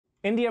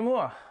Indya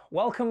Moore,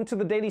 welcome to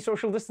the Daily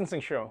Social Distancing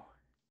Show.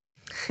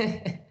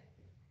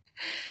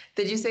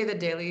 Did you say the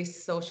daily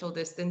social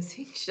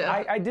distancing show?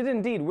 I did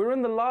indeed. We're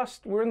in the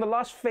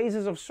last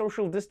phases of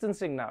social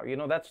distancing now. You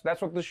know,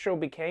 that's what this show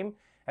became.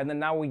 And then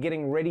now we're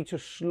getting ready to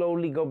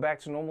slowly go back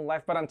to normal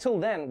life. But until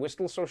then, we're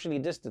still socially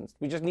distanced.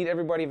 We just need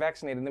everybody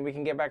vaccinated, and then we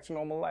can get back to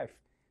normal life.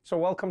 So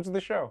welcome to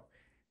the show.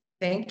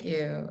 Thank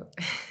you.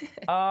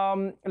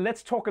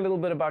 Let's talk a little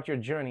bit about your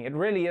journey. It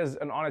really is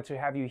an honor to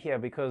have you here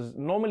because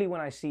normally when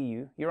I see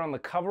you, you're on the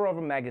cover of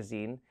a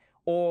magazine,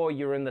 or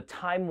you're in the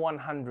Time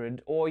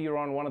 100, or you're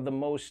on one of the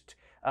most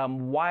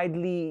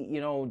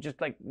widely, just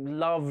like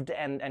loved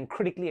and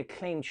critically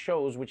acclaimed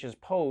shows, which is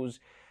Pose.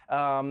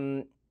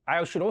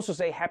 I should also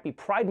say Happy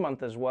Pride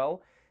Month as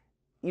well.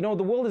 You know,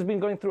 the world has been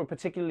going through a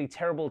particularly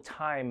terrible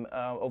time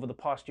over the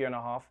past year and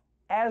a half.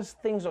 As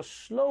things are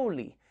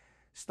slowly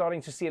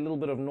starting to see a little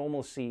bit of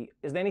normalcy,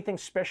 is there anything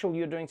special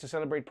you're doing to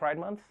celebrate Pride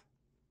Month?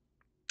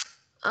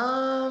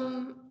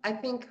 I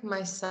think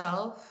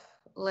myself,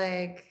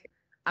 like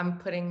I'm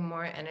putting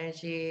more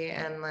energy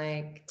and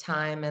like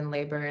time and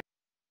labor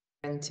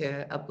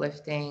into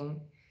uplifting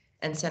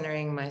and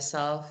centering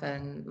myself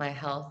and my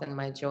health and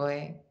my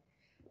joy.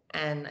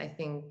 And I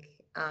think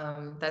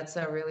that's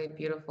a really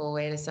beautiful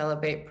way to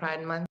celebrate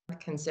Pride Month,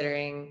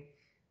 considering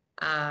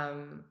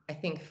I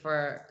think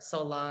for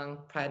so long,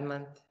 Pride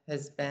Month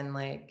has been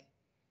like,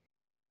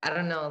 I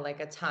don't know, like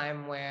a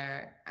time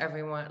where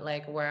everyone,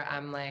 like, where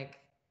I'm like,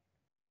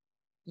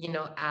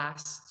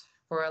 asked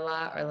for a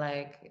lot, or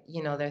like,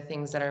 there are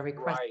things that are Right,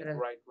 requested of.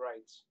 right,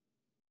 right.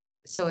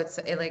 So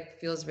it like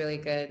feels really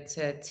good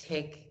to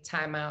take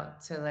time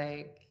out to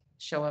like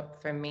show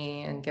up for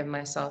me and give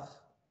myself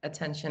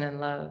attention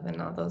and love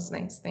and all those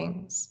nice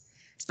things.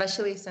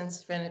 Especially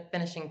since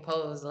finishing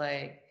Pose,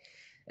 like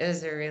it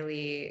was a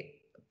really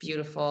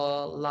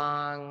beautiful,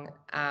 long,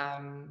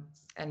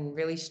 and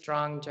really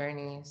strong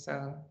journey.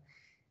 So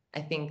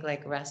I think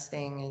like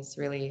resting is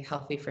really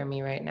healthy for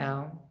me right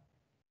now.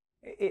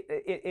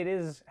 It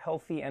is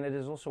healthy and it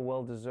is also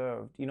well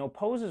deserved. You know,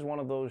 Pose is one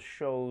of those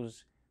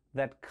shows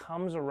that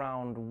comes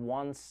around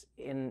once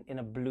in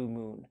a blue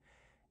moon.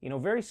 You know,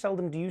 very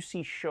seldom do you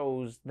see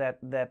shows that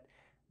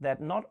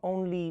not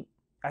only,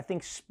 I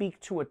think, speak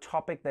to a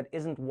topic that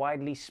isn't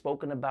widely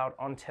spoken about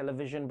on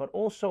television, but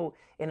also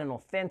in an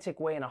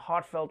authentic way, in a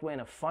heartfelt way, in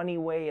a funny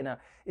way,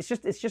 it's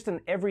just an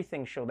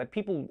everything show that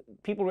people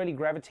really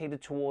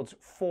gravitated towards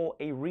for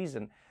a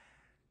reason.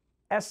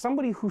 As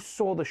somebody who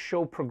saw the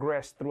show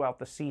progress throughout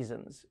the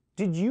seasons,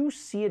 did you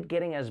see it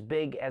getting as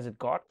big as it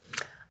got?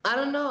 I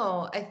don't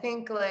know. I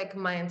think like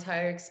my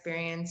entire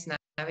experience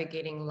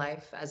navigating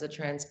life as a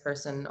trans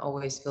person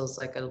always feels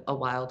like a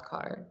wild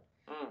card.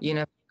 Mm. You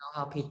never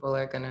know how people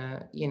are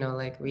gonna,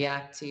 like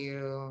react to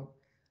you.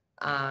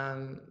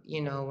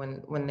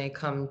 When they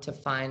come to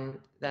find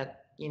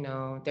that,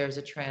 there's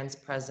a trans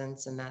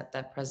presence and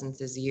that presence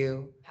is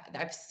you.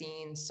 I've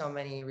seen so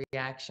many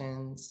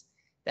reactions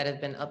that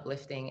have been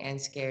uplifting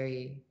and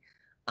scary.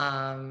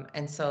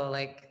 And so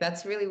like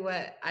that's really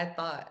what I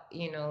thought,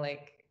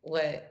 like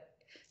what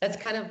that's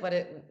kind of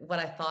what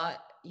I thought,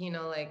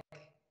 like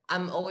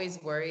I'm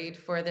always worried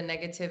for the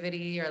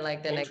negativity or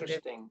like the negative,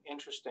 Interesting,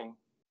 interesting.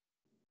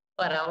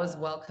 but I was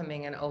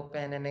welcoming and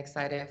open and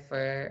excited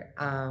for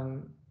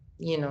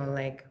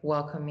like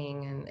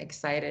welcoming and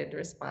excited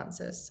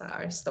responses to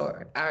our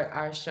story,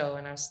 our show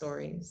and our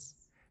stories.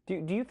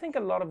 Do you think a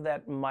lot of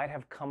that might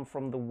have come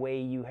from the way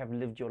you have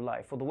lived your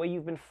life or the way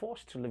you've been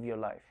forced to live your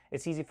life?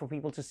 It's easy for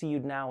people to see you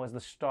now as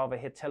the star of a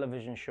hit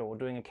television show or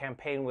doing a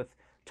campaign with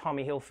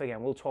Tommy Hilfiger,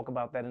 and we'll talk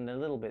about that in a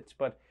little bit.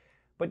 But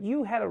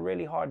you had a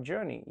really hard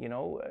journey,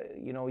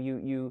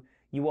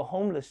 you were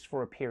homeless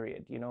for a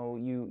period,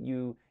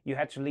 you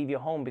had to leave your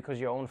home because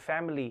your own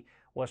family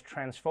was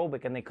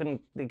transphobic and they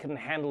couldn't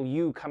handle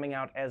you coming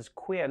out as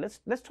queer.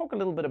 Let's talk a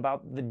little bit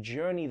about the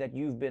journey that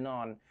you've been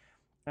on,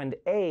 and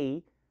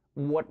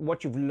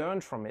what you've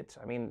learned from it.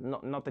 I mean,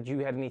 not that you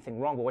had anything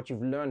wrong, but what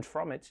you've learned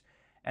from it,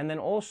 and then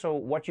also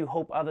what you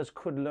hope others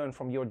could learn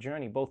from your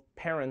journey, both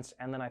parents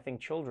and then I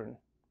think children.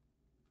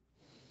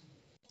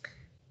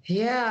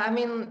 Yeah, I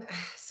mean,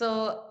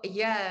 so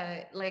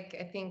yeah, like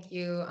I think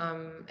you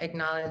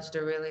acknowledged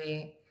a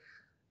really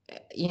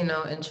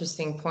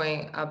interesting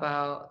point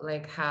about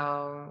like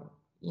how,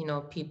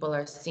 people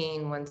are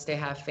seen once they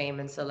have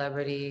fame and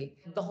celebrity.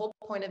 The whole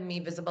point of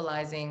me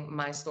visibilizing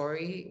my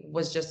story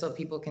was just so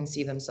people can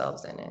see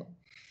themselves in it.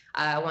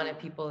 I wanted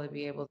people to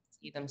be able to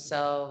see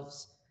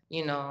themselves,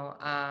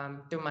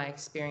 through my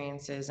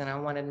experiences, and I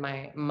wanted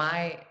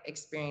my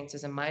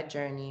experiences and my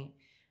journey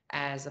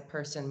as a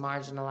person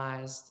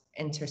marginalized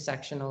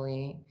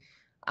intersectionally,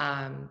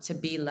 to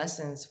be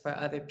lessons for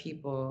other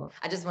people.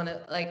 I just want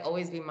to like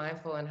always be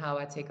mindful in how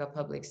I take up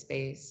public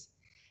space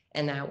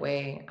in that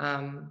way.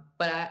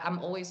 But I'm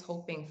always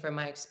hoping for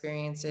my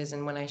experiences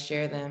and when I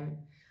share them,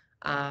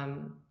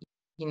 um,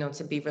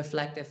 to be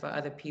reflective for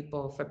other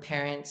people, for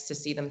parents to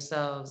see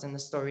themselves in the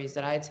stories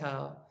that I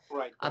tell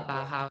Right, right,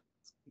 about right. how,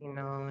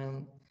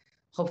 and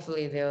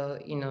hopefully they'll,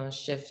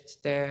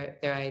 shift their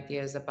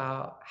ideas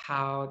about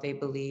how they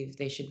believe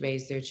they should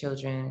raise their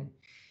children,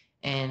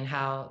 and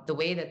how the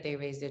way that they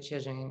raise their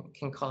children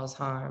can cause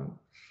harm,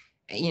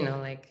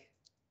 like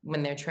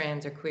when they're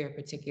trans or queer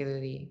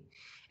particularly.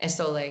 And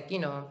so, like,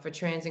 for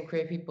trans and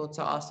queer people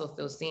to also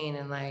feel seen,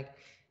 and like,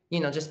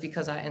 just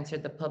because I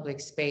entered the public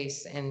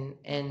space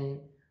in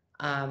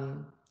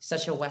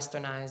such a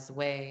westernized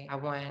way, I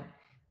want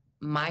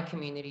my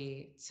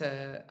community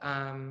to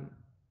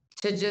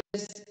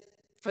just,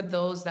 for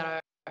those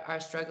that are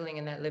struggling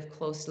and that live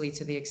closely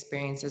to the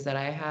experiences that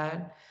I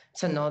had,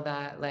 to know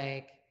that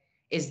like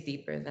is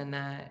deeper than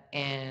that,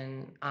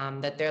 and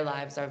that their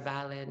lives are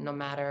valid no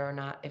matter or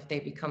not if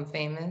they become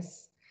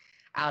famous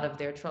out of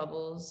their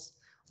troubles.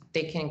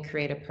 They can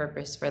create a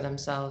purpose for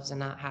themselves and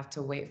not have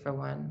to wait for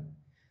one,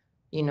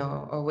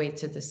 or wait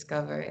to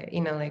discover it,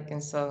 like.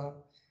 And so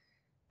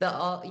the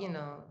all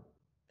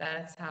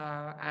that's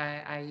how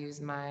I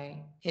use my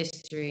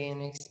history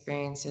and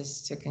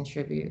experiences to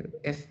contribute,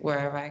 if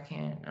wherever I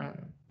can. I don't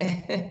know.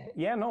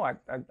 Yeah, no, I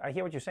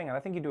hear what you're saying, and I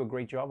think you do a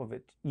great job of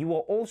it. You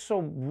are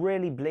also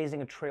really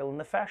blazing a trail in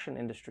the fashion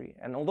industry,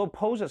 and although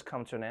Pose has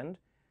come to an end,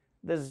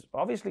 there's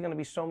obviously going to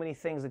be so many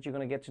things that you're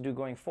going to get to do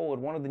going forward.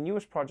 One of the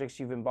newest projects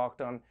you've embarked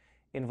on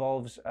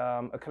involves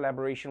a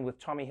collaboration with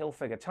Tommy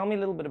Hilfiger. Tell me a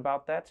little bit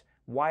about that,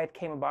 why it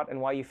came about,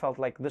 and why you felt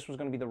like this was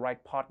going to be the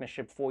right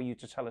partnership for you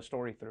to tell a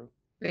story through.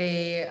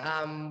 They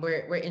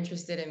were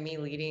interested in me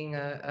leading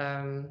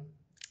a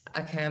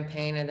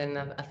campaign, and then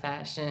a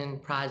fashion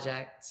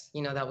project,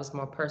 that was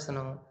more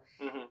personal.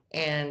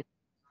 And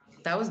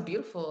that was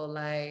beautiful.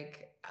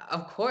 Like,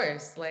 of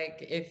course,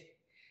 like,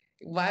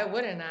 why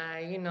wouldn't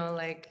I,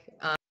 like,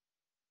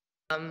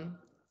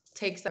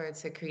 take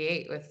to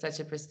create with such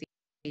a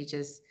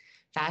prestigious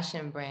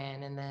fashion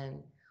brand, and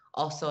then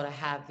also to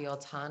have the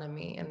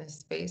autonomy and the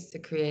space to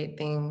create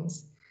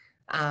things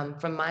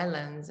from my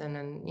lens, and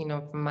then,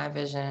 from my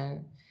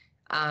vision.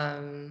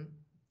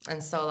 And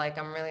so, like,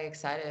 I'm really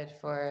excited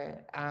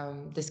for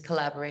this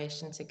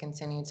collaboration to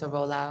continue to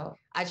roll out.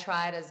 I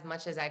tried as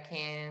much as I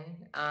can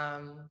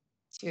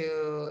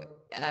to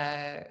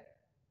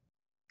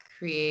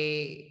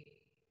create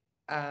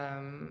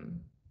a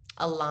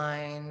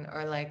line,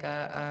 or like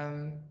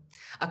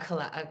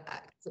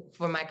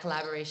for my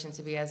collaboration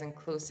to be as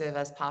inclusive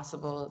as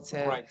possible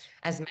to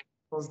as many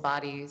people's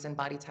bodies and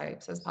body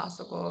types as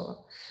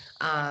possible.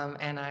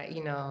 And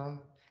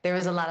there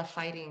was a lot of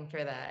fighting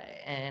for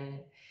that, and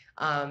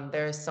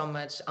there is so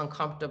much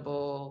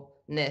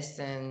uncomfortableness,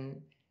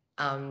 and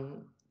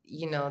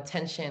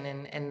tension,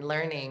 and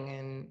learning,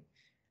 and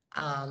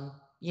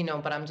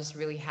but I'm just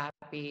really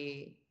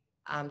happy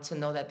to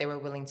know that they were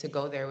willing to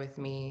go there with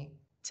me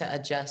to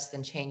adjust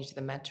and change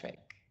the metric.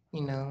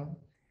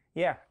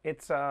 Yeah,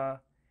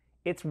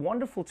 it's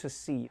wonderful to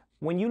see.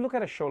 When you look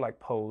at a show like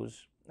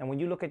Pose, and when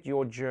you look at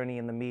your journey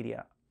in the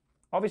media,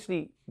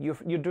 obviously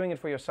you're doing it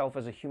for yourself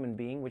as a human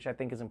being, which I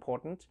think is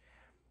important,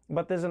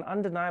 but there's an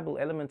undeniable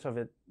element of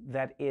it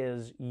that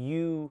is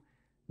you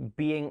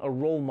being a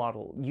role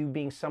model, you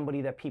being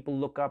somebody that people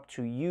look up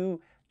to,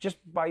 you just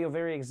by your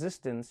very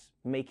existence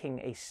making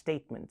a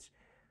statement.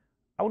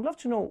 I would love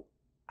to know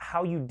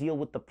how you deal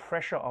with the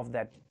pressure of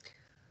that.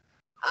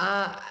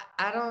 I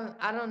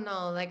don't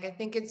know. Like, I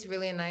think it's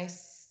really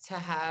nice to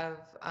have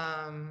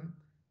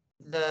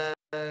the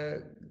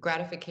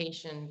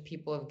gratification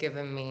people have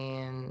given me,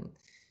 and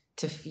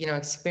to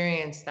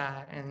experience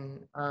that,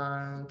 and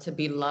to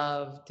be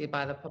loved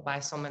by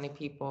so many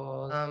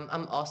people.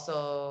 I'm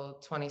also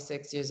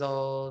 26 years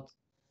old.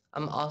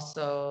 I'm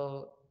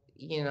also,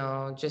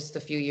 just a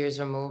few years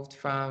removed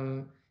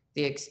from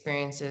the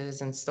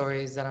experiences and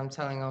stories that I'm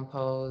telling on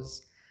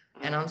Pose.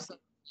 And I'm still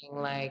thinking,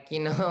 like,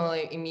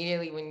 like,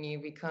 immediately when you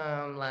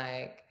become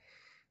like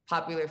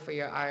popular for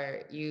your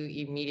art, you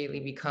immediately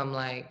become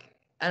like,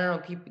 I don't know,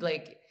 people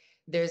like,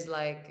 there's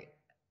like,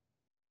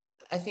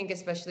 I think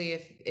especially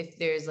if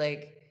there's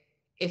like,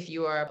 if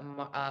you are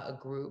a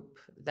group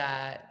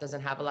that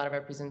doesn't have a lot of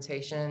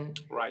representation,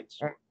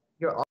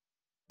 you're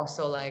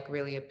also like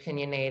really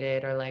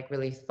opinionated, or like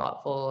really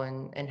thoughtful,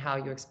 and how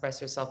you express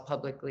yourself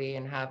publicly,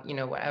 and have,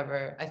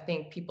 whatever. I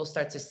think people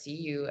start to see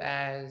you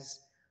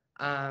as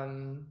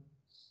in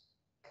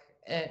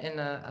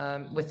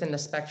a within the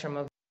spectrum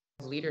of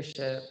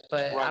leadership,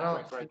 but I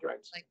don't feel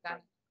like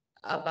that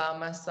about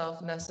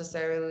myself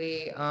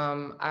necessarily.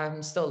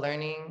 I'm still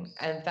learning.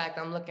 In fact,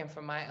 I'm looking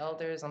for my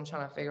elders. I'm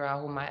trying to figure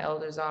out who my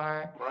elders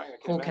are.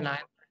 Who can I learn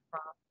from?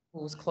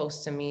 Who's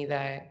close to me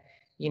that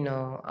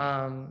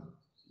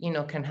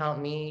can help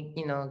me,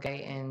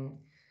 and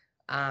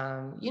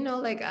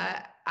like,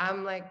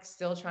 I'm like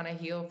still trying to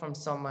heal from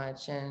so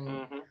much,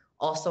 and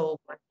also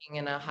working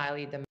in a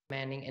highly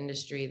demanding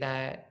industry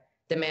that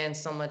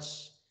demands so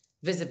much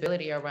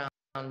visibility around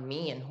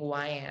me and who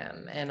I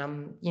am. And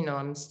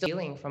I'm still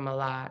healing from a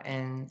lot,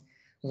 and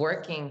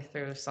working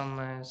through so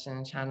much,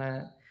 and trying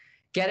to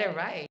get it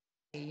right,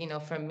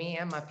 for me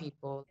and my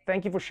people.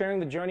 Thank you for sharing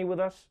the journey with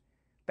us.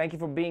 Thank you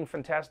for being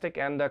fantastic,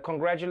 and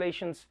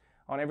congratulations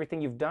on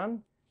everything you've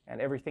done and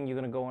everything you're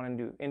going to go on and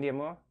do. Indya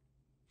Moore,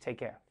 take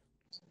care.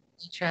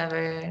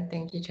 Trevor.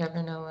 Thank you,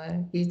 Trevor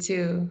Noah. You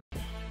too.